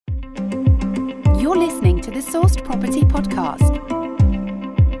You're listening to the Sourced Property Podcast.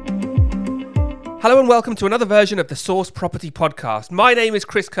 Hello and welcome to another version of the Sourced Property Podcast. My name is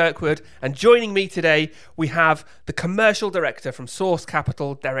Chris Kirkwood, and joining me today we have the Commercial Director from Source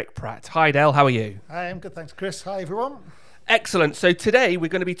Capital, Derek Pratt. Hi Del, how are you? Hi, I'm good, thanks Chris. Hi everyone. Excellent. So today we're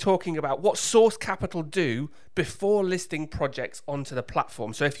going to be talking about what Source Capital do before listing projects onto the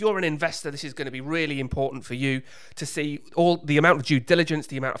platform. So if you're an investor, this is going to be really important for you to see all the amount of due diligence,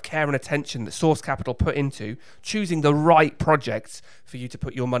 the amount of care and attention that Source Capital put into choosing the right projects for you to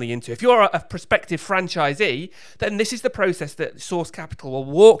put your money into. If you're a prospective franchisee, then this is the process that Source Capital will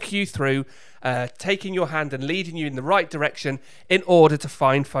walk you through, taking your hand and leading you in the right direction in order to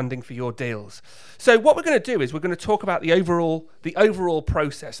find funding for your deals. So what we're going to do is we're going to talk about the overall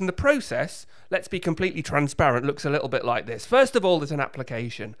process. And the process, let's be completely transparent, looks a little bit like this. First of all, there's an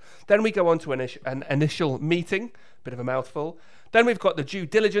application. Then we go on to an initial meeting, bit of a mouthful. Then we've got the due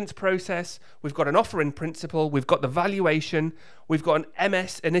diligence process. We've got an offer in principle. We've got the valuation. We've got an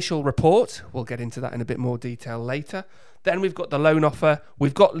MS initial report. We'll get into that in a bit more detail later. Then we've got the loan offer.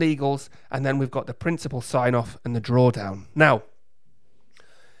 We've got legals. And then we've got the principal sign off and the drawdown. Now,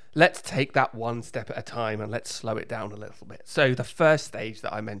 let's take that one step at a time and let's slow it down a little bit. So the first stage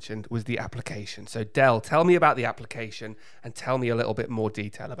that I mentioned was the application. So Del, tell me about the application and tell me a little bit more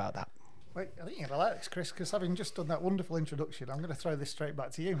detail about that. Well, I think you're going to like this, Chris, because having just done that wonderful introduction, I'm going to throw this straight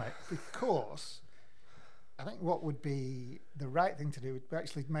back to you, mate, because I think what would be the right thing to do would be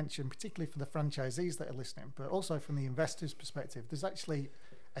actually mention, particularly for the franchisees that are listening, but also from the investor's perspective, there's actually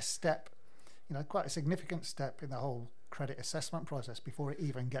a step, quite a significant step in the whole credit assessment process before it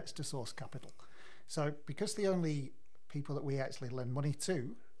even gets to Source Capital. So because the only people that we actually lend money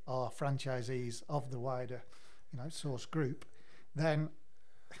to are franchisees of the wider, Source group, then,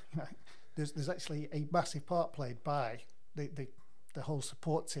 there's actually a massive part played by the whole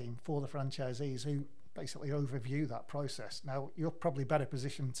support team for the franchisees who basically overview that process. Now, you're probably better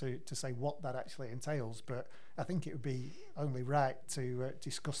positioned to say what that actually entails, but I think it would be only right to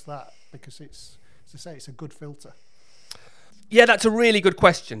discuss that because it's a good filter. Yeah, that's a really good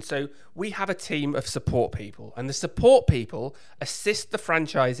question. So we have a team of support people, and the support people assist the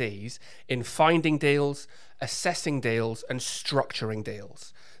franchisees in finding deals, assessing deals, and structuring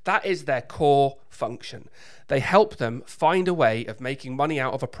deals. That is their core function. They help them find a way of making money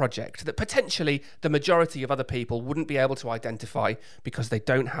out of a project that potentially the majority of other people wouldn't be able to identify because they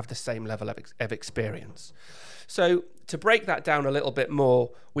don't have the same level of experience. So to break that down a little bit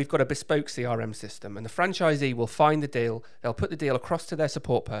more, we've got a bespoke CRM system, and the franchisee will find the deal, they'll put the deal across to their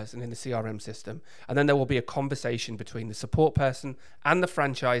support person in the CRM system, and then there will be a conversation between the support person and the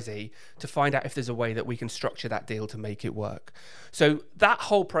franchisee to find out if there's a way that we can structure that deal to make it work. So that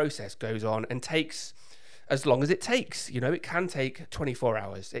whole process goes on and takes as long as it takes. It can take 24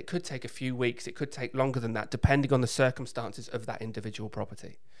 hours. It could take a few weeks. It could take longer than that, depending on the circumstances of that individual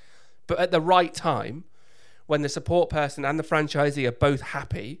property. But at the right time, when the support person and the franchisee are both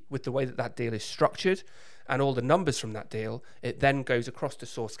happy with the way that deal is structured and all the numbers from that deal, it then goes across to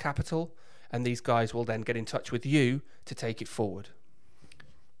Source Capital, and these guys will then get in touch with you to take it forward.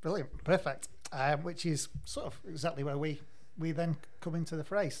 Brilliant, perfect. Which is sort of exactly where we then come into the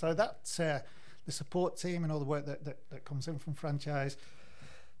fray. So that's the support team and all the work that comes in from franchise.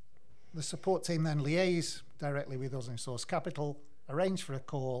 The support team then liaise directly with us in Source Capital, arrange for a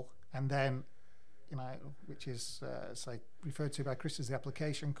call, and then which is say referred to by Chris as the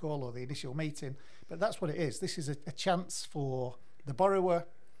application call or the initial meeting, but that's what it is. This is a chance for the borrower,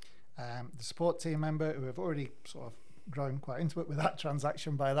 the support team member who have already sort of grown quite intimate with that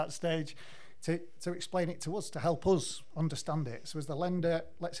transaction by that stage, to explain it to us, to help us understand it. So as the lender,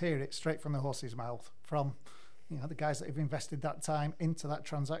 let's hear it straight from the horse's mouth, from the guys that have invested that time into that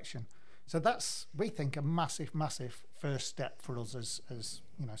transaction. So that's, we think, a massive first step for us as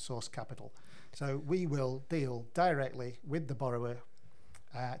Source Capital. So we will deal directly with the borrower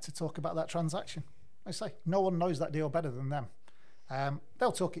to talk about that transaction. I say no one knows that deal better than them.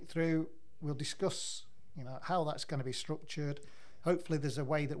 They'll talk it through. We'll discuss, how that's going to be structured. Hopefully, there's a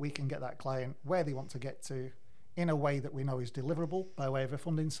way that we can get that client where they want to get to, in a way that we know is deliverable by way of a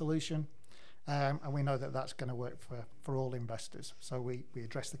funding solution, and we know that that's going to work for all investors. So we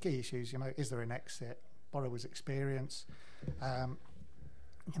address the key issues. Is there an exit? Borrower's experience.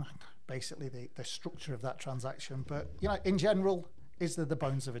 Basically the structure of that transaction, but in general, is there the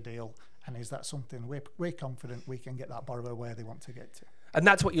bones of a deal, and is that something we're confident we can get that borrower where they want to get to? And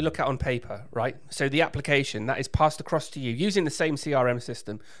that's what you look at on paper, right? So the application, that is passed across to you using the same CRM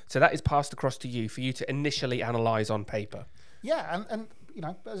system. So that is passed across to you for you to initially analyse on paper. Yeah, and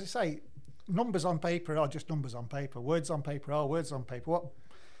as I say, numbers on paper are just numbers on paper. Words on paper are words on paper. What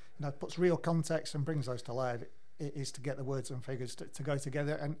puts real context and brings those to life, is to get the words and figures to go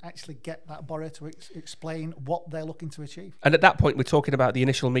together and actually get that borrower to explain what they're looking to achieve. And at that point, we're talking about the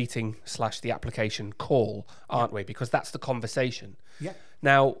initial meeting / the application call, aren't we? Because that's the conversation. Yeah.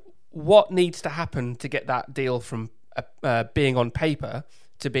 Now, what needs to happen to get that deal from being on paper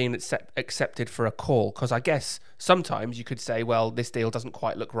to being accepted for a call? Because I guess sometimes you could say, well, this deal doesn't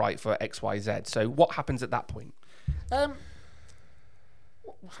quite look right for X, Y, Z. So what happens at that point?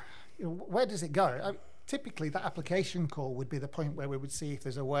 Where does it go? Typically, that application call would be the point where we would see if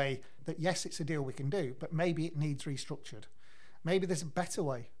there's a way that, yes, it's a deal we can do, but maybe it needs restructured. Maybe there's a better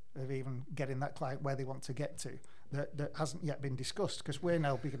way of even getting that client where they want to get to that hasn't yet been discussed, because we're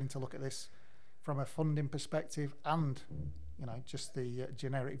now beginning to look at this from a funding perspective and, just the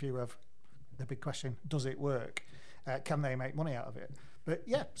generic view of the big question, does it work? Can they make money out of it? But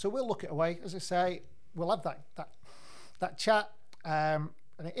yeah, so we'll look at a way, as I say, we'll have that chat, and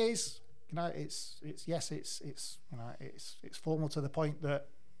it is, it's formal to the point that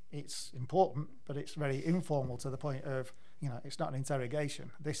it's important, but it's very informal to the point of, it's not an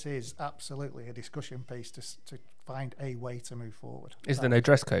interrogation. This is absolutely a discussion piece to find a way to move forward. Is there no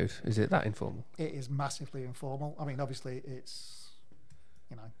dress code? Is it that informal? It is massively informal. I mean, obviously it's,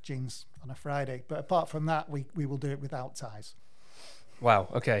 jeans on a Friday, but apart from that, we will do it without ties. Wow.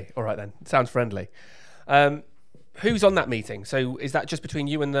 Okay. All right then. Sounds friendly. Who's on that meeting? So is that just between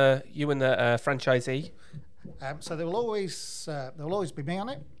you and the franchisee? So there will always be me on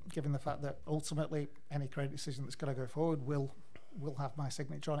it, given the fact that ultimately any credit decision that's going to go forward will have my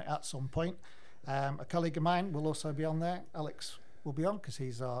signature on it at some point. A colleague of mine will also be on there. Alex will be on because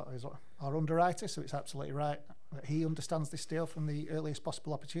he's our underwriter, so it's absolutely right that he understands this deal from the earliest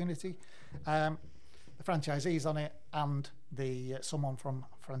possible opportunity. The franchisee's on it, and someone from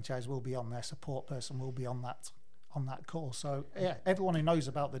franchise will be on there. Support person will be on that call. So yeah, everyone who knows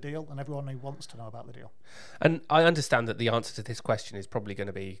about the deal and everyone who wants to know about the deal. And I understand that the answer to this question is probably going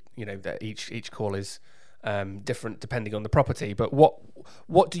to be, that each call is different depending on the property. But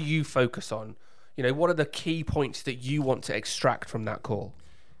what do you focus on? What are the key points that you want to extract from that call?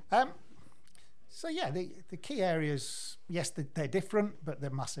 So yeah, the key areas, yes, they're different, but they're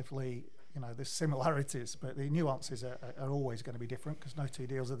massively, there's similarities, but the nuances are always going to be different because no two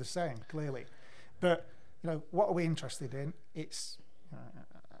deals are the same, clearly. But what are we interested in? It's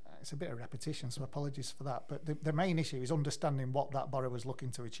a bit of repetition, so apologies for that. But the main issue is understanding what that borrower was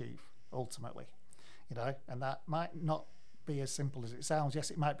looking to achieve ultimately, and that might not be as simple as it sounds. Yes,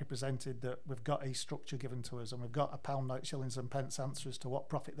 it might be presented that we've got a structure given to us and we've got a pound note, shillings and pence answer as to what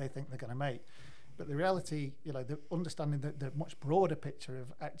profit they think they're going to make. But the reality, the understanding the much broader picture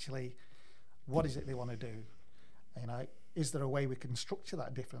of actually what is it they want to do, is there a way we can structure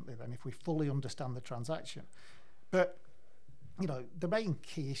that differently then if we fully understand the transaction? But, the main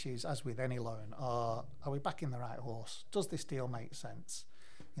key issues, as with any loan, are we backing the right horse? Does this deal make sense?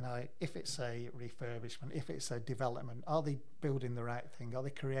 If it's a refurbishment, if it's a development, are they building the right thing? Are they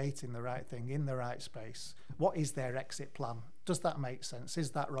creating the right thing in the right space? What is their exit plan? Does that make sense?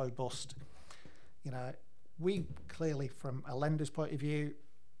 Is that robust? We clearly, from a lender's point of view,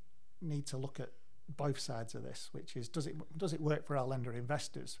 need to look at both sides of this, which is, does it work for our lender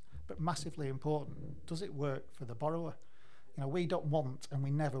investors? But massively important, does it work for the borrower? We don't want, and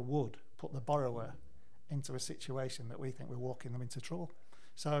we never would, put the borrower into a situation that we think we're walking them into trouble.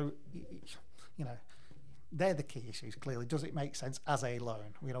 So, they're the key issues, clearly. Does it make sense as a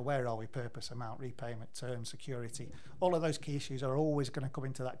loan? Where are we? Purpose, amount, repayment, term, security. All of those key issues are always going to come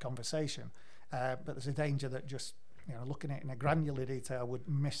into that conversation. But there's a danger that just looking at it in a granular detail would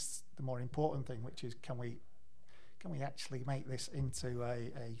miss the more important thing, which is can we actually make this into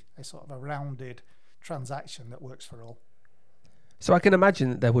a sort of a rounded transaction that works for all? So I can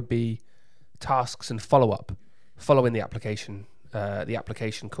imagine that there would be tasks and follow-up following the application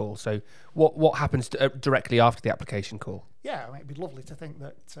call. So what happens directly after the application call? Yeah, it'd be lovely to think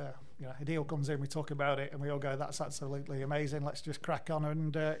that a deal comes in, we talk about it, and we all go, "That's absolutely amazing. Let's just crack on."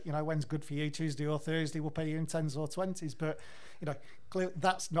 And when's good for you, Tuesday or Thursday? We'll pay you in 10s or 20s. But clearly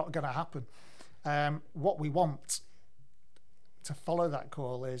that's not going to happen. What we want to follow that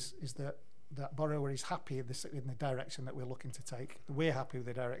call is that borrower is happy in the direction that we're looking to take. We're happy with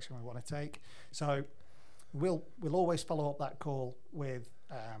the direction we want to take. So we'll always follow up that call with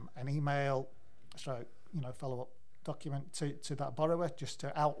an email, follow-up document to that borrower, just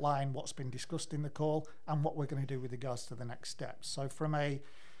to outline what's been discussed in the call and what we're going to do with regards to the next steps. So from a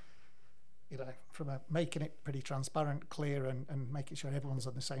making it pretty transparent, clear, and making sure everyone's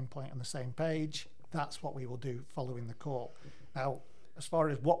on the same point, on the same page, that's what we will do following the call. Now, as far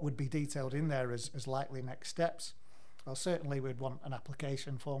as what would be detailed in there as likely next steps, Well, certainly we'd want an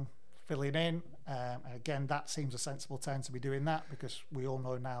application form filling in. Again, that seems a sensible time to be doing that, because we all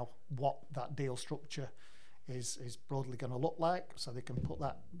know now what that deal structure is broadly going to look like, so they can put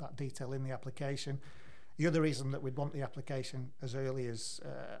that detail in the application. The other reason that we'd want the application as early as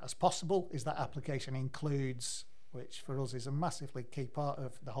possible is that application includes, which for us is a massively key part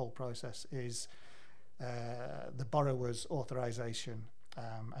of the whole process, is the borrower's authorisation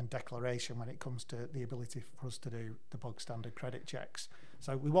and declaration when it comes to the ability for us to do the bog standard credit checks.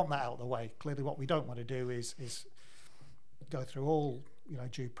 So we want that out of the way. Clearly what we don't want to do is go through all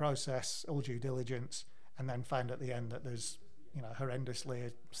due process, all due diligence, and then find at the end that there's horrendously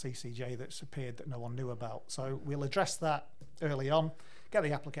a CCJ that's appeared that no one knew about. So we'll address that early on, get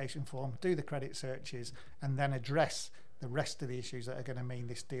the application form, do the credit searches, and then address the rest of the issues that are going to mean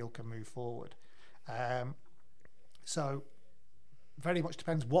this deal can move forward. So very much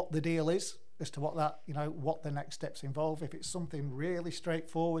depends what the deal is as to what that what the next steps involve. If it's something really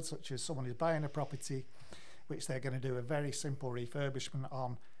straightforward, such as someone is buying a property which they're going to do a very simple refurbishment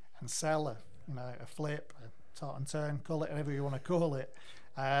on and sell a flip, a tart and turn, call it whatever you want to call it,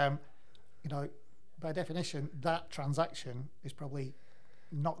 by definition that transaction is probably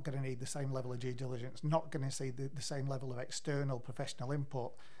not going to need the same level of due diligence, not going to see the same level of external professional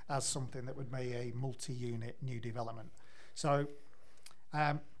input as something that would be a multi-unit new development. So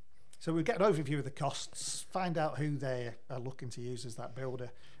we get an overview of the costs, find out who they are looking to use as that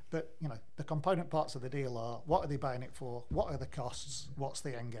builder. But the component parts of the deal are: what are they buying it for? What are the costs? What's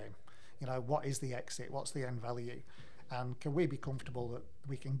the end game? What is the exit? What's the end value? And can we be comfortable that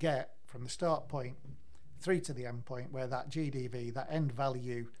we can get from the start point through to the end point where that GDV, that end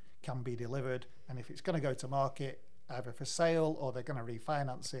value, can be delivered? And if it's going to go to market, either for sale or they're going to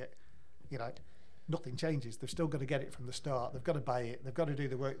refinance it, nothing changes. They've still got to get it from the start. They've got to buy it. They've got to do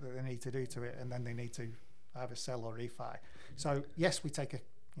the work that they need to do to it, and then they need to either sell or refi. So yes, we take a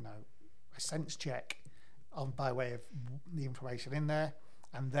sense check by way of the information in there,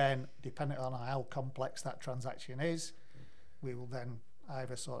 and then depending on how complex that transaction is, we will then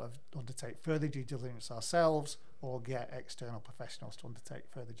either sort of undertake further due diligence ourselves or get external professionals to undertake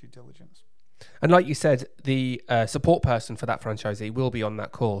further due diligence. And like you said, the support person for that franchisee will be on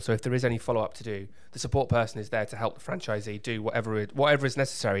that call. So if there is any follow-up to do, the support person is there to help the franchisee do whatever is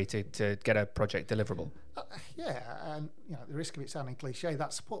necessary to get a project deliverable. And the risk of it sounding cliche,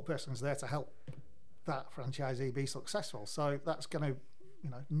 that support person is there to help that franchisee be successful. So that's going to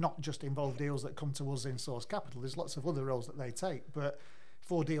not just involve deals that come to us in Source Capital. There's lots of other roles that they take, but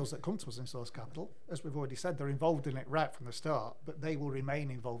for deals that come to us in Source Capital, as we've already said, they're involved in it right from the start, but they will remain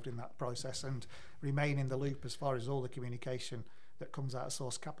involved in that process and remain in the loop as far as all the communication that comes out of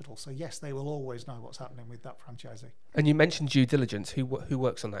Source Capital. So yes, they will always know what's happening with that franchisee. And you mentioned due diligence. Who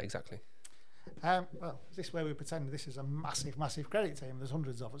works on that exactly? Well, is this where we pretend this is a massive credit team? There's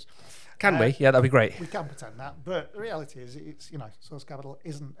hundreds of us. Can we? Yeah, that'd be great. We can pretend that, but the reality is, it's Source Capital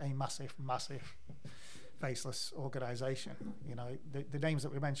isn't a massive faceless organisation. The names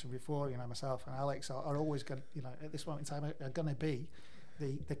that we mentioned before, myself and Alex are always going. At this moment in time, are going to be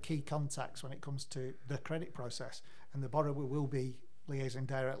the key contacts when it comes to the credit process, and the borrower will be liaising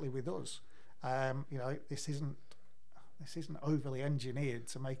directly with us. This isn't overly engineered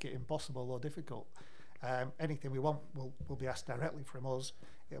to make it impossible or difficult. Anything we want will be asked directly from us.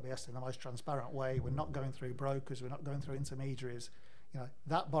 It'll be asked in the most transparent way. We're not going through brokers. We're not going through intermediaries.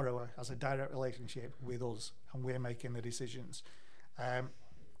 That borrower has a direct relationship with us, and we're making the decisions.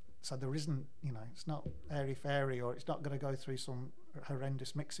 So there isn't, it's not airy-fairy, or it's not going to go through some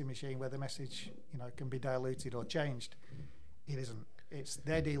horrendous mixing machine where the message, can be diluted or changed. It isn't.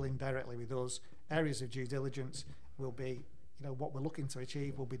 They're dealing directly with us. Areas of due diligence will be, what we're looking to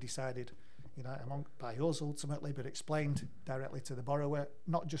achieve will be decided, by us ultimately, but explained directly to the borrower,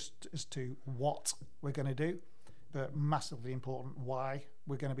 not just as to what we're going to do, but massively important why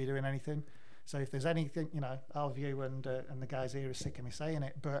we're going to be doing anything. So if there's anything, our view and the guys here are sick of me saying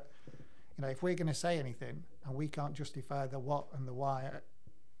it, but if we're going to say anything and we can't justify the what and the why,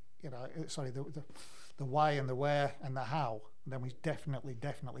 the why and the where and the how, then we definitely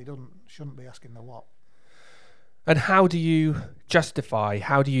shouldn't be asking the what. And how do you justify?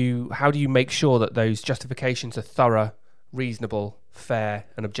 How do you make sure that those justifications are thorough, reasonable, fair,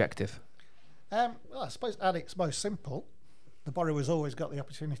 and objective? Well, I suppose at its most simple, the borrower's always got the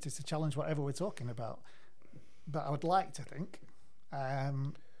opportunity to challenge whatever we're talking about. But I would like to think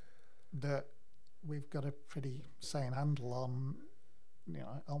that we've got a pretty sane handle on,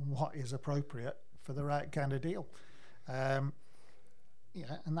 on what is appropriate for the right kind of deal. And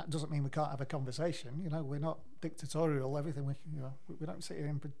that doesn't mean we can't have a conversation. We're not dictatorial. Everything we don't sit here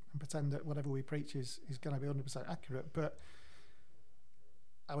and pretend that whatever we preach is going to be 100% accurate. But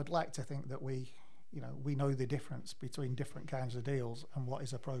I would like to think that we know the difference between different kinds of deals and what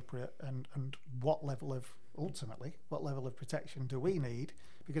is appropriate and what level of protection do we need?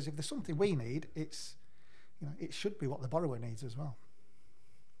 Because if there's something we need, it should be what the borrower needs as well.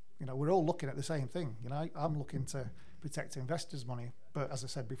 We're all looking at the same thing. I'm looking to protect investors' money, but as I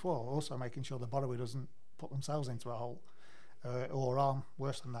said before, also making sure the borrower doesn't put themselves into a hole, or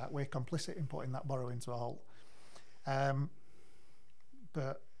worse than that, we're complicit in putting that borrower into a hole.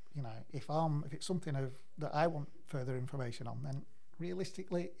 But if it's something that I want further information on, then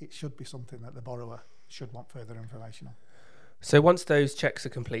realistically, it should be something that the borrower should want further information on. So once those checks are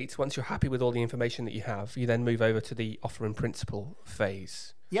complete, once you're happy with all the information that you have, you then move over to the offer in principle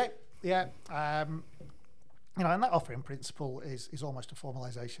phase. Yeah. And that offer in principle is almost a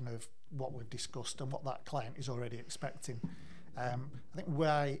formalisation of what we've discussed and what that client is already expecting. I think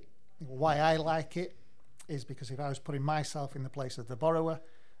why I like it is because if I was putting myself in the place of the borrower,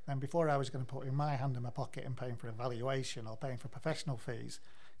 then before I was going to put in my hand in my pocket and paying for a valuation or paying for professional fees,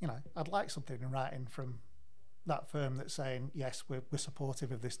 I'd like something in writing from that firm that's saying, yes, we're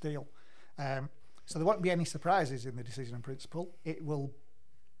supportive of this deal. So there won't be any surprises in the decision in principle. It will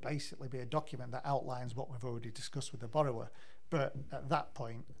basically be a document that outlines what we've already discussed with the borrower. But at that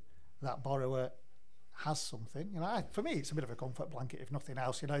point, that borrower has something. For me, it's a bit of a comfort blanket, if nothing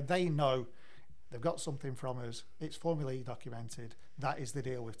else. They know they've got something from us. It's formally documented. That is the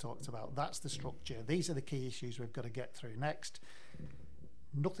deal we've talked about. That's the structure. These are the key issues we've got to get through next.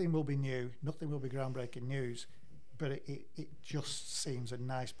 Nothing will be new. Nothing will be groundbreaking news. But it just seems a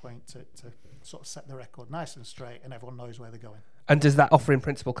nice point to sort of set the record nice and straight, and everyone knows where they're going. And does that offer in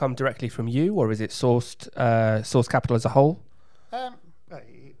principle come directly from you, or is it sourced Source Capital as a whole?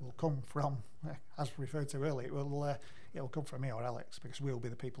 It will come from, as referred to earlier, it will come from me or Alex, because we'll be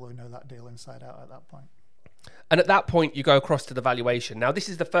the people who know that deal inside out at that point. And at that point, you go across to the valuation. Now, this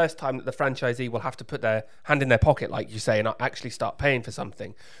is the first time that the franchisee will have to put their hand in their pocket, like you say, and actually start paying for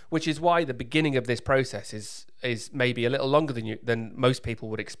something, which is why the beginning of this process is maybe a little longer than most people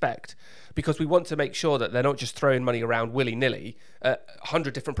would expect, because we want to make sure that they're not just throwing money around willy-nilly at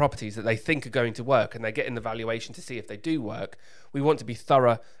 100 different properties that they think are going to work, and they're getting the valuation to see if they do work. We want to be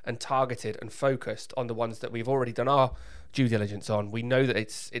thorough and targeted and focused on the ones that we've already done our due diligence on. We know that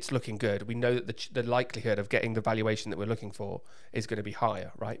it's looking good. We know that the likelihood of getting the valuation that we're looking for is going to be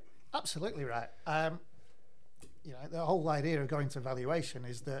higher, right? Absolutely right. The whole idea of going to valuation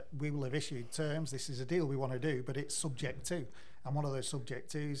is that we will have issued terms. This is a deal we want to do, but it's subject to. And one of those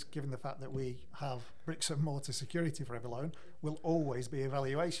subject tos, given the fact that we have bricks and mortar security for every loan, will always be a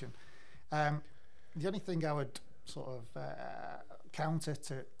valuation. The only thing I would sort of counter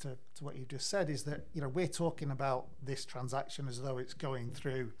to what you just said is that we're talking about this transaction as though it's going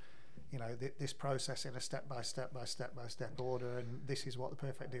through this process in a step by step order, and this is what the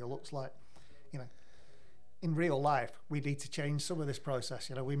perfect deal looks like. In real life, we need to change some of this process.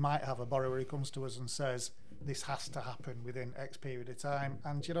 We might have a borrower who comes to us and says this has to happen within X period of time,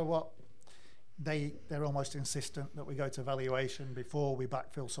 and you know what, they're almost insistent that we go to valuation before we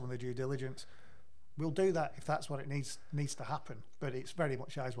backfill some of the due diligence. We'll do that if that's what it needs to happen, but it's very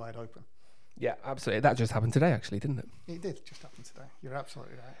much eyes wide open. Yeah, absolutely. That just happened today, actually, didn't it? It did just happen today. You're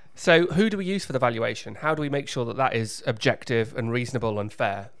absolutely right. So who do we use for the valuation? How do we make sure that that is objective and reasonable and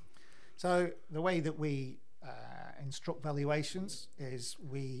fair? So the way that we instruct valuations is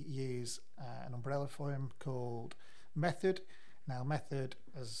we use an umbrella firm called Method. Now, Method,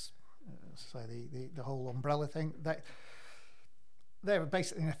 as the whole umbrella thing, they're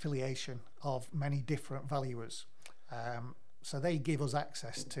basically an affiliation of many different valuers. So they give us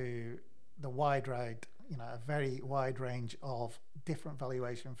access to the a very wide range of different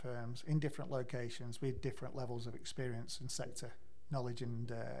valuation firms in different locations with different levels of experience and sector knowledge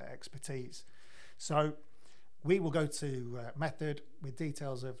and expertise. So we will go to Method with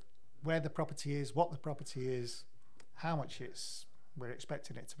details of where the property is, what the property is, how much we're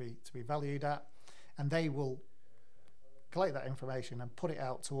expecting it to be valued at, and they will collect that information and put it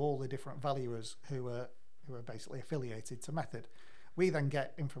out to all the different valuers who are basically affiliated to Method. We then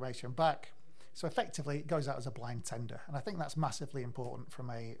get information back. So effectively, it goes out as a blind tender. And I think that's massively important from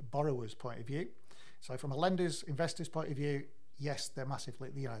a borrower's point of view. So from a lender's, investor's point of view, yes, they're massively,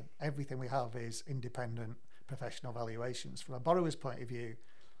 everything we have is independent professional valuations. From a borrower's point of view,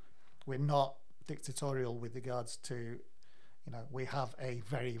 we're not dictatorial with regards to, we have a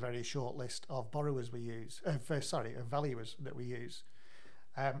very, very short list of borrowers we use, of valuers that we use.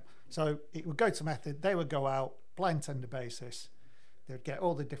 So it would go to Method, they would go out, blind tender basis, they'd get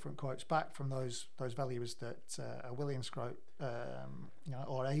all the different quotes back from those valuers that are willing to quote,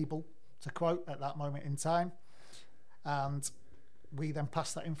 or able to quote at that moment in time, and we then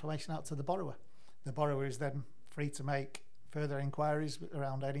pass that information out to the borrower. The borrower is then free to make further inquiries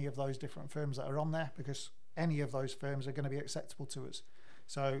around any of those different firms that are on there, because any of those firms are going to be acceptable to us.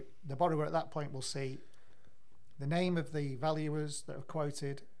 So the borrower at that point will see the name of the valuers that are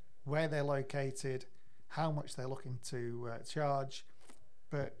quoted, where they're located, how much they're looking to charge,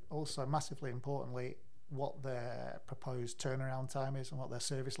 but also massively importantly, what their proposed turnaround time is and what their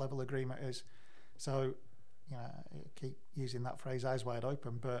service level agreement is. So, keep using that phrase, eyes wide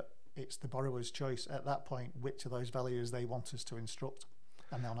open, but it's the borrower's choice at that point which of those valuers they want us to instruct,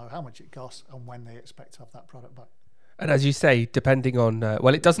 and they'll know how much it costs and when they expect to have that product back. And as you say, depending on,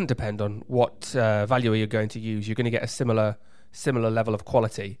 it doesn't depend on what valuer you're going to use. You're going to get a similar level of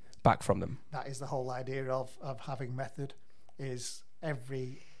quality back from them. That is the whole idea of having Method, is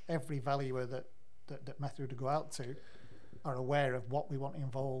every valuer that Method would go out to are aware of what we want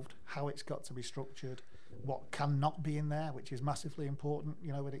involved, how it's got to be structured, what cannot be in there, which is massively important,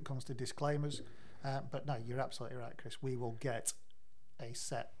 when it comes to disclaimers. But no, you're absolutely right, Chris. We will get a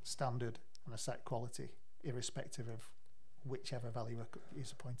set standard and a set quality, irrespective of whichever valuer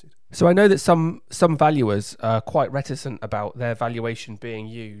is appointed. So I know that some valuers are quite reticent about their valuation being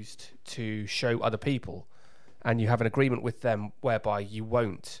used to show other people, and you have an agreement with them whereby you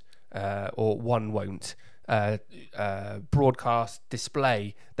won't, or one won't, broadcast,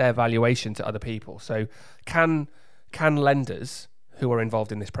 display their valuation to other people. So can lenders who are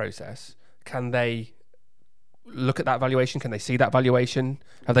involved in this process, can they look at that valuation? Can they see that valuation?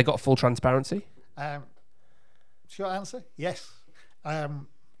 Have they got full transparency? Short answer, yes.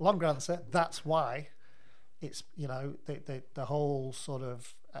 Longer answer, that's why it's, the whole sort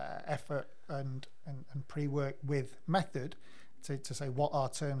of effort and pre-work with Method to say what our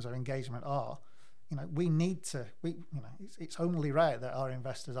terms of engagement are. We need to, it's only right that our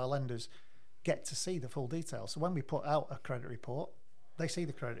investors, our lenders, get to see the full details. So when we put out a credit report, they see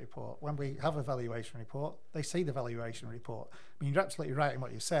the credit report. When we have a valuation report, they see the valuation report. I mean, you're absolutely right in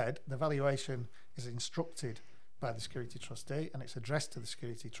what you said. The valuation is instructed by the security trustee, and it's addressed to the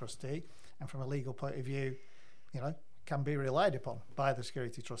security trustee, and from a legal point of view, can be relied upon by the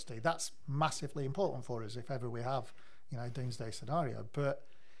security trustee. That's massively important for us if ever we have, a doomsday scenario. But,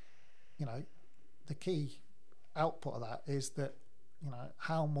 the key output of that is that,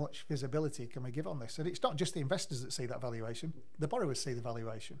 how much visibility can we give on this? And it's not just the investors that see that valuation. The borrowers see the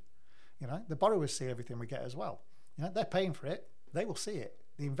valuation. The borrowers see everything we get as well. They're paying for it. They will see it.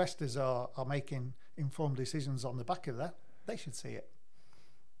 The investors are making informed decisions on the back of that. They should see it.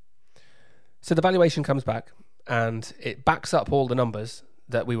 So the valuation comes back and it backs up all the numbers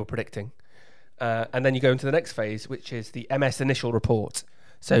that we were predicting. And then you go into the next phase, which is the MS initial report.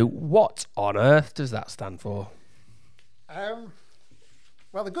 So what on earth does that stand for?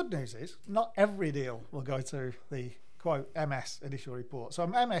 Well, the good news is not every deal will go to the, quote, MS initial report. So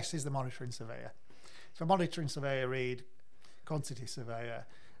MS is the monitoring surveyor. So monitoring surveyor, read quantity surveyor,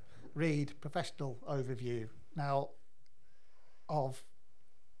 read professional overview. Now,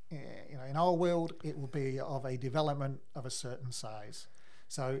 in our world, it will be of a development of a certain size.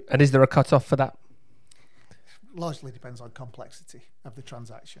 So, and is there a cut-off for that? Largely depends on complexity of the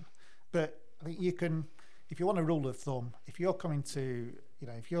transaction. But I think you can, if you want a rule of thumb, if you're coming to,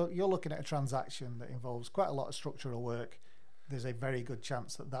 if you're looking at a transaction that involves quite a lot of structural work, there's a very good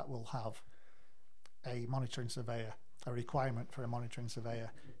chance that will have a monitoring surveyor, a requirement for a monitoring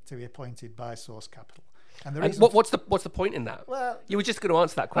surveyor to be appointed by Source Capital. And the reason what's the point in that? Well, you were just going to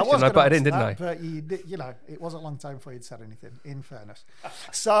answer that question. I butted in, didn't I? But it wasn't a long time before you'd said anything, in fairness.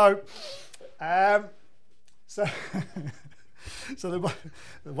 So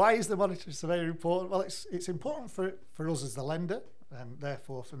why is the monitoring surveyor important? Well, it's important for us as the lender, and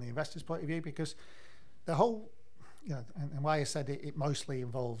therefore from the investor's point of view, because the whole, and why I said it mostly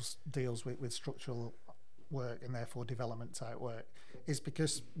involves deals with structural work and therefore development type work, is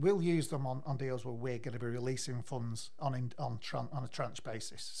because we'll use them on deals where we're going to be releasing funds on a tranche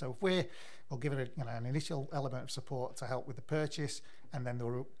basis. So if we'll give it an initial element of support to help with the purchase, and then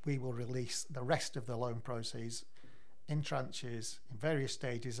we will release the rest of the loan proceeds in tranches in various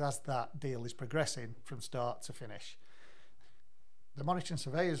stages as that deal is progressing from start to finish. The monitoring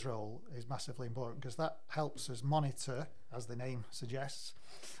surveyor's role is massively important because that helps us monitor, as the name suggests,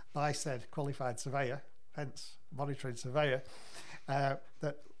 by said qualified surveyor, hence monitoring surveyor,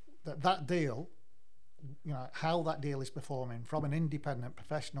 that deal, how that deal is performing from an independent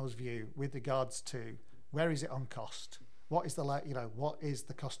professional's view with regards to where is it on cost, what is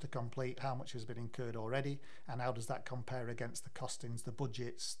the cost to complete, how much has been incurred already, and how does that compare against the costings, the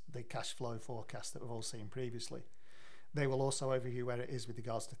budgets, the cash flow forecast that we've all seen previously. They will also overview where it is with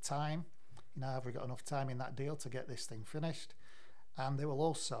regards to time. Have we got enough time in that deal to get this thing finished? And they will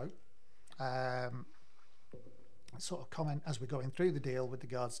also sort of comment as we're going through the deal with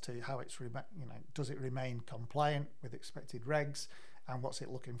regards to how it's does it remain compliant with expected regs, and what's it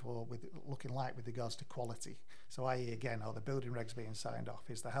looking like with regards to quality. So i.e. again, are the building regs being signed off?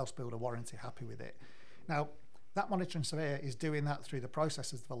 Is the house builder warranty happy with it? Now, that monitoring surveyor is doing that through the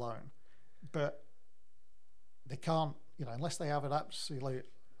processes of the loan, but they can't, unless they have an absolute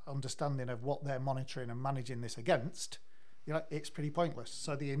understanding of what they're monitoring and managing this against, it's pretty pointless.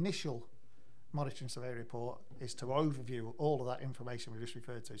 So the initial monitoring survey report is to overview all of that information we just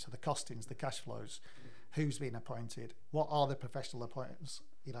referred to. So the costings, the cash flows, who's been appointed, what are the professional appointments,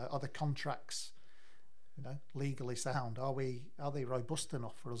 are the contracts, legally sound? Are they robust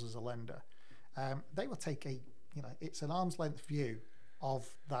enough for us as a lender? They will take it's an arm's length view of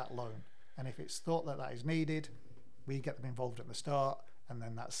that loan. And if it's thought that is needed, we get them involved at the start, and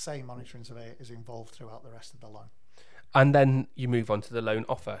then that same monitoring surveyor is involved throughout the rest of the loan. And then you move on to the loan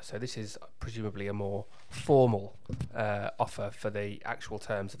offer. So this is presumably a more formal offer for the actual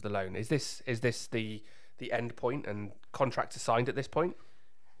terms of the loan. Is this the end point and contracts are signed at this point?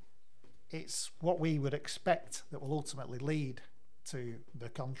 It's what we would expect that will ultimately lead to the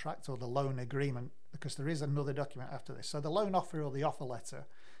contract or the loan agreement, because there is another document after this. So the loan offer or the offer letter,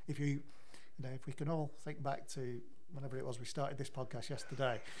 if we can all think back to whenever it was we started this podcast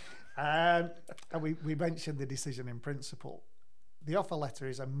yesterday, and we mentioned the decision in principle. The offer letter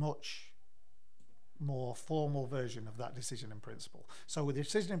is a much more formal version of that decision in principle. So the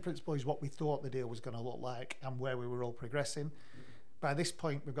decision in principle is what we thought the deal was going to look like and where we were all progressing. By this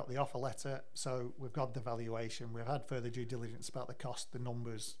point, we've got the offer letter, so we've got the valuation, we've had further due diligence about the cost, the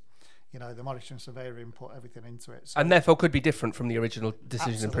numbers, the monitoring surveyor input, everything into it. So and therefore could be different from the original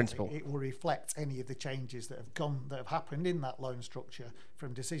decision in principle. It will reflect any of the changes that have happened in that loan structure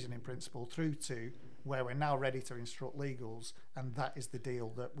from decision in principle through to where we're now ready to instruct legals, and that is the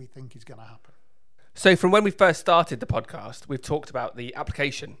deal that we think is going to happen. So from when we first started the podcast, we've talked about the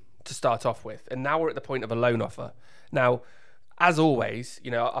application to start off with, and now we're at the point of a loan offer. Now, as always,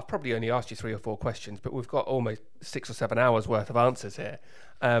 I've probably only asked you 3 or 4 questions, but we've got almost 6 or 7 hours worth of answers here.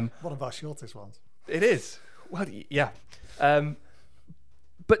 One of our shortest ones. It is. Well, yeah.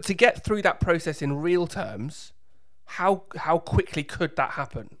 But to get through that process in real terms, how quickly could that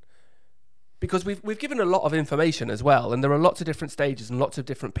happen? Because we've given a lot of information as well, and there are lots of different stages and lots of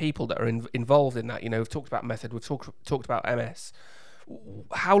different people that are involved in that. We've talked about method, we've talked about MS.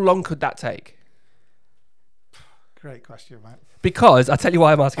 How long could that take? Great question, mate. Because I'll tell you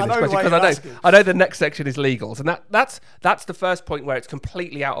why I'm asking this question, because I know the next section is legals, and that's the first point where it's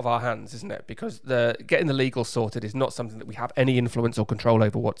completely out of our hands, isn't it? Because getting the legals sorted is not something that we have any influence or control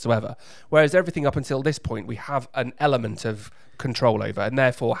over whatsoever. Whereas everything up until this point, we have an element of control over, and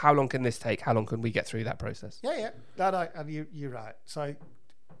therefore, how long can this take? How long can we get through that process? Yeah. No, and you're right. So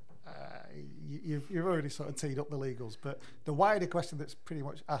you've already sort of teed up the legals, but the wider question that's pretty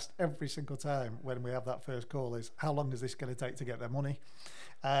much asked every single time when we have that first call is, how long is this going to take to get their money?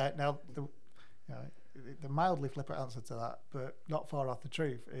 Now, the mildly flippant answer to that, but not far off the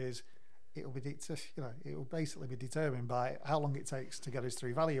truth, is it will basically be determined by how long it takes to get us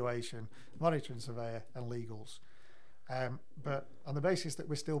through valuation, monitoring surveyor, and legals. But on the basis that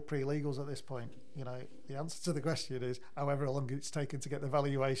we're still pre-legals at this point, the answer to the question is however long it's taken to get the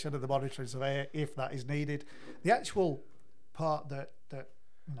valuation of the monitoring surveyor, if that is needed. The actual part that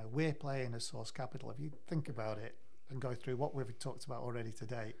we're playing as Source Capital, if you think about it and go through what we've talked about already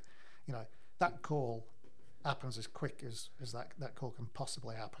today, that call happens as quick as that call can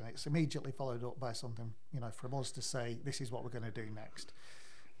possibly happen. It's immediately followed up by something, from us to say, this is what we're going to do next.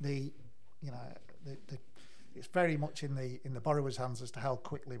 It's very much in the borrower's hands as to how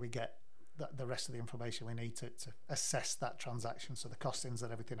quickly we get the rest of the information we need to assess that transaction, so the costings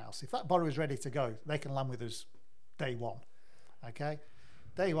and everything else. If that borrower is ready to go, they can land with us day one. Okay,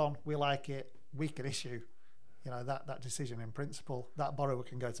 day one, we like it, we can issue that decision in principle. That borrower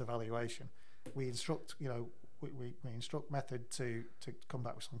can go to valuation. We instruct we instruct method to come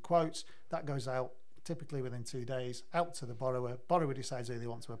back with some quotes. That goes out typically within 2 days out to the borrower. Borrower decides who they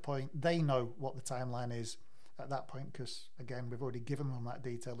want to appoint. They know what the timeline is at that point, because again, we've already given them that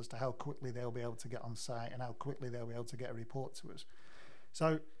detail as to how quickly they'll be able to get on site and how quickly they'll be able to get a report to us.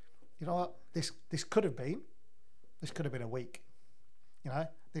 So, what this could have been a week.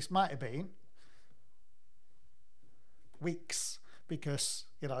 This might have been weeks, because,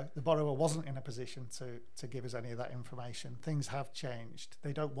 the borrower wasn't in a position to give us any of that information. Things have changed.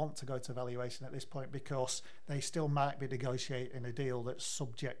 They don't want to go to valuation at this point because they still might be negotiating a deal that's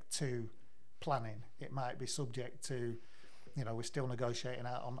subject to planning. It might be subject to, we're still negotiating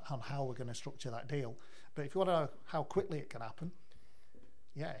out on how we're going to structure that deal. But if you want to know how quickly it can happen,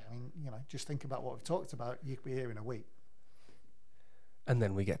 just think about what we've talked about. You could be here in a week. And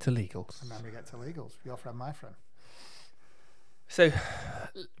then we get to legals. Your friend, my friend. So,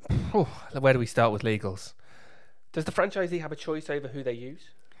 where do we start with legals? Does the franchisee have a choice over who they use?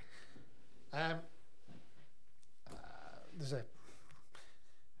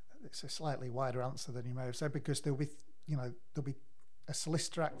 It's a slightly wider answer than you may have said, because there'll be a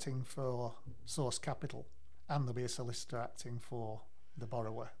solicitor acting for Source Capital, and there'll be a solicitor acting for the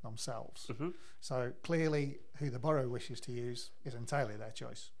borrower themselves. Mm-hmm. So clearly, who the borrower wishes to use is entirely their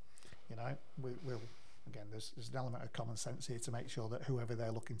choice. We'll again, there's an element of common sense here to make sure that whoever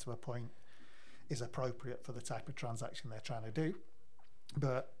they're looking to appoint is appropriate for the type of transaction they're trying to do.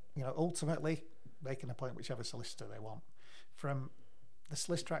 But ultimately, they can appoint whichever solicitor they want. From the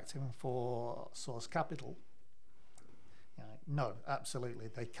solicitor acting for Source Capital, no, absolutely,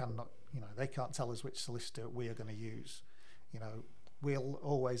 they cannot. They can't tell us which solicitor we are going to use. We'll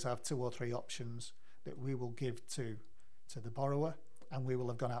always have 2 or 3 options that we will give to the borrower, and we will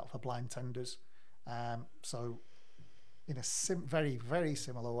have gone out for blind tenders. So in a very, very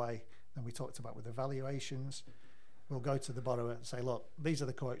similar way than we talked about with the valuations, we'll go to the borrower and say, look, these are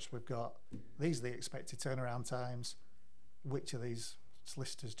the quotes we've got. These are the expected turnaround times. Which of these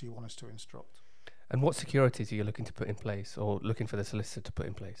solicitors do you want us to instruct? And what securities are you looking to put in place, or looking for the solicitor to put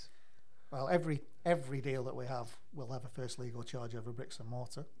in place? Well, every deal that we have will have a first legal charge over bricks and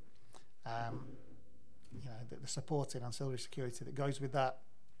mortar. The supporting ancillary security that goes with that,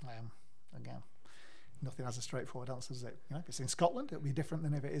 again, nothing has a straightforward answer, does it? If it's in Scotland, it'll be different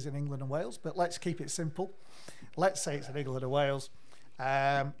than if it is in England and Wales, but let's keep it simple. Let's say it's in England and Wales.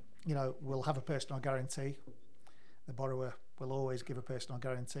 We'll have a personal guarantee. The borrower will always give a personal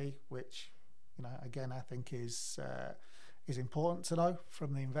guarantee, which, again, I think is important to know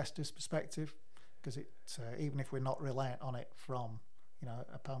from the investor's perspective, because even if we're not reliant on it from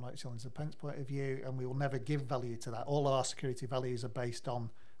a pound note, shillings and pence point of view, and we will never give value to that. All of our security values are based on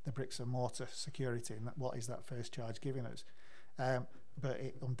the bricks and mortar security, and what is that first charge giving us? But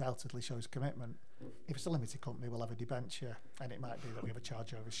it undoubtedly shows commitment. If it's a limited company, we'll have a debenture, and it might be that we have a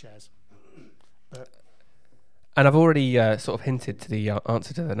charge over shares. And I've already sort of hinted to the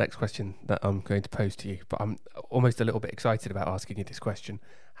answer to the next question that I'm going to pose to you, but I'm almost a little bit excited about asking you this question.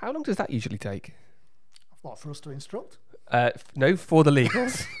 How long does that usually take? What, for us to instruct? No, for the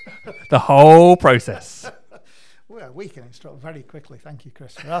legals. The whole process. Well, we can instruct very quickly. Thank you,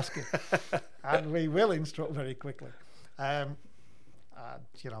 Chris, for asking. And we will instruct very quickly. I'd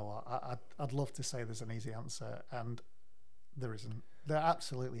love to say there's an easy answer, and there isn't. There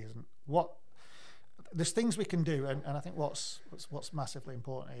absolutely isn't. There's things we can do, and I think what's massively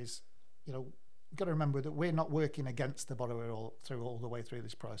important is, you've got to remember that we're not working against the borrower all the way through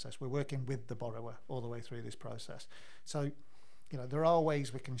this process. We're working with the borrower all the way through this process. So, there are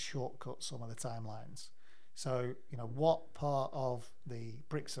ways we can shortcut some of the timelines. So, what part of the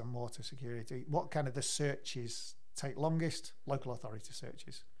bricks and mortar security, what kind of the searches take longest? Local authority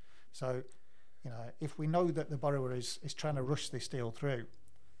searches. So, if we know that the borrower is trying to rush this deal through,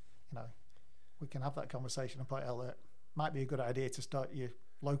 we can have that conversation and point out that it might be a good idea to start your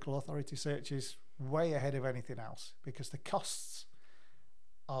local authority searches way ahead of anything else, because the costs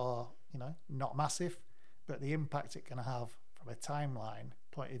are, not massive, but the impact it can have from a timeline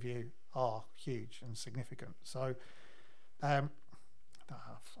point of view are huge and significant. So I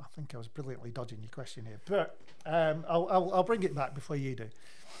think I was brilliantly dodging your question here, but I'll bring it back before you do.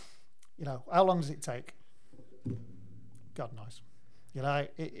 How long does it take? God knows.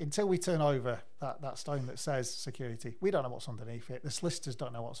 Until we turn over that stone that says security, we don't know what's underneath it. The solicitors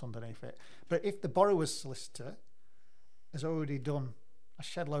don't know what's underneath it. But if the borrower's solicitor has already done a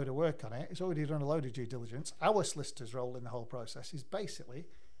shed load of work on it, it's already done a load of due diligence, our solicitor's role in the whole process is basically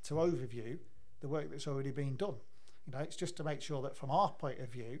to overview the work that's already been done. It's just to make sure that from our point of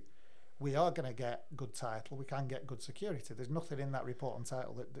view, we are going to get good title, we can get good security. There's nothing in that report on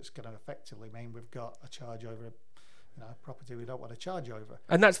title that's going to effectively mean we've got a charge over property we don't want to charge over.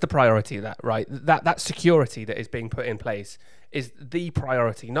 And that's the priority of that, right? That security that is being put in place is the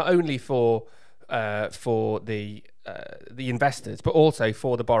priority, not only for the investors, but also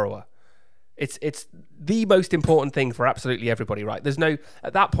for the borrower. It's the most important thing for absolutely everybody, right?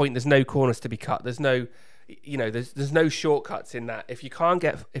 At that point, there's no corners to be cut. There's no, there's no shortcuts in that. If you can't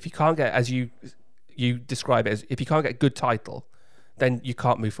get, as you describe it, as if you can't get good title, then you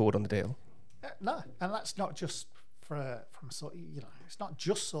can't move forward on the deal. No, and that's not just it's not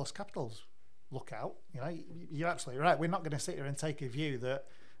just Source Capital's lookout. You're absolutely right. We're not going to sit here and take a view that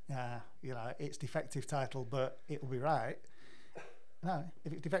it's defective title, but it will be right. No,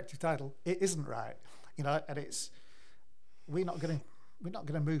 if it's defective title, it isn't right. And we're not going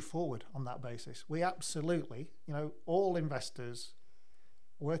to move forward on that basis. We absolutely, all investors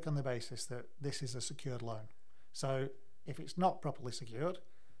work on the basis that this is a secured loan. So if it's not properly secured,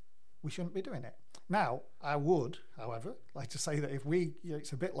 we shouldn't be doing it. Now, I would, however, like to say that if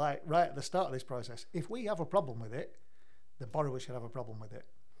it's a bit like right at the start of this process, if we have a problem with it, the borrower should have a problem with it.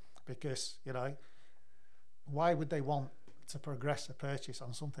 Because, why would they want to progress a purchase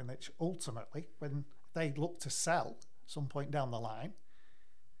on something that ultimately, when they look to sell some point down the line,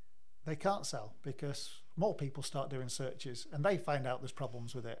 they can't sell because more people start doing searches and they find out there's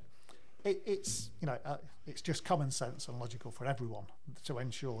problems with it. It's just common sense and logical for everyone to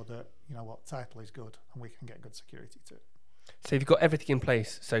ensure that title is good and we can get good security to it. So you've got everything in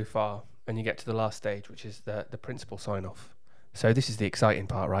place so far, and you get to the last stage, which is the principal sign off. So this is the exciting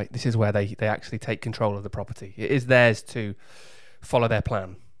part, right? This is where they actually take control of the property. It is theirs to follow their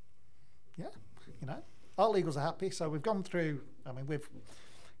plan. Yeah, our legals are happy. So we've gone through.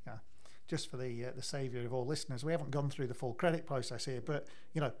 Just for the saviour of all listeners, we haven't gone through the full credit process here, but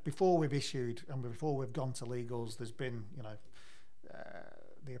before we've issued and before we've gone to legals, there's been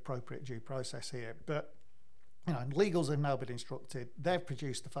the appropriate due process here. But and legals have now been instructed. They've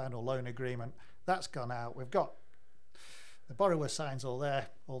produced the final loan agreement. That's gone out. We've got the borrower signs all their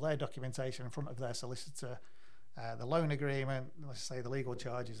documentation in front of their solicitor. The loan agreement, let's say the legal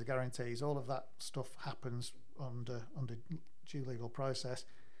charges, the guarantees, all of that stuff happens under due legal process.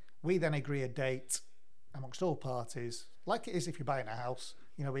 We then agree a date amongst all parties, like it is if you're buying a house.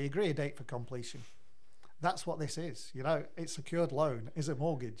 We agree a date for completion. That's what this is. It's secured loan is a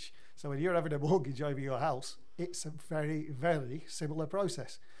mortgage. So when you're having a mortgage over your house, it's a very, very similar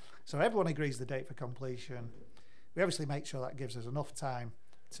process. So everyone agrees the date for completion. We obviously make sure that gives us enough time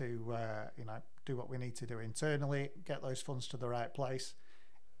to do what we need to do internally, get those funds to the right place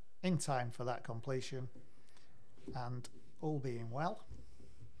in time for that completion, and all being well,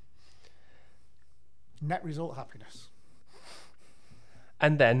 net result happiness.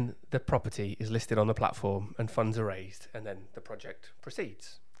 And then the property is listed on the platform and funds are raised, and then the project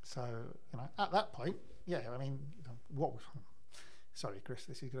proceeds. So at that point, sorry Chris,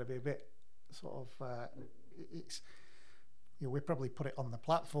 this is going to be a bit sort of we probably put it on the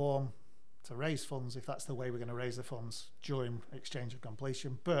platform to raise funds if that's the way we're going to raise the funds during exchange of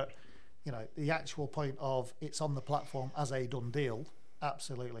completion. But the actual point of it's on the platform as a done deal,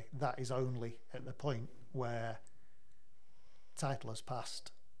 absolutely, that is only at the point where title has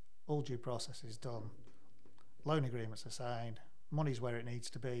passed, all due process is done, loan agreements are signed, money's where it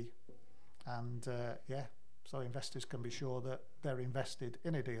needs to be, and so investors can be sure that they're invested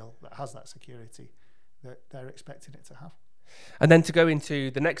in a deal that has that security that they're expecting it to have. And then to go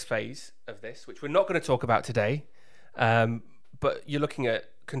into the next phase of this, which we're not going to talk about today, but you're looking at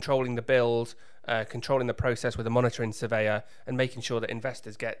controlling the build, controlling the process with a monitoring surveyor, and making sure that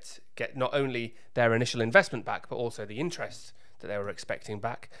investors get not only their initial investment back, but also the interest that they were expecting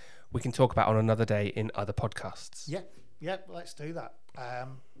back. We can talk about on another day in other podcasts. Yeah, let's do that.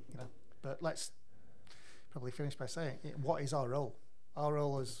 But let's probably finish by saying, what is our role? Our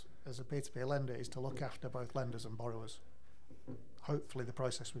role as a peer-to-peer lender is to look after both lenders and borrowers. Hopefully the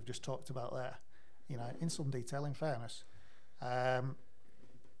process we've just talked about there, in some detail, in fairness,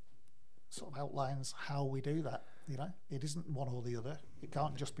 sort of outlines how we do that. It isn't one or the other. It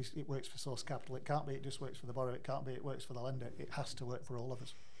can't just be it works for Source Capital. It can't be it just works for the borrower. It can't be it works for the lender. It has to work for all of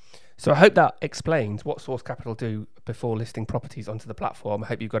us. So I hope that explains what Source Capital do before listing properties onto the platform. I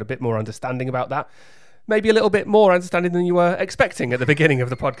hope you've got a bit more understanding about that. Maybe a little bit more understanding than you were expecting at the beginning of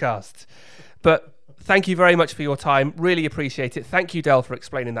the podcast. But thank you very much for your time. Really appreciate it. Thank you, Del, for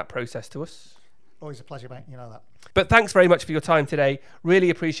explaining that process to us. Always a pleasure, mate. You know that. But thanks very much for your time today. Really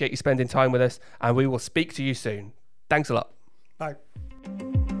appreciate you spending time with us, and we will speak to you soon. Thanks a lot. Bye.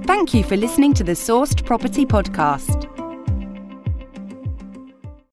 Thank you for listening to the Sourced Property Podcast.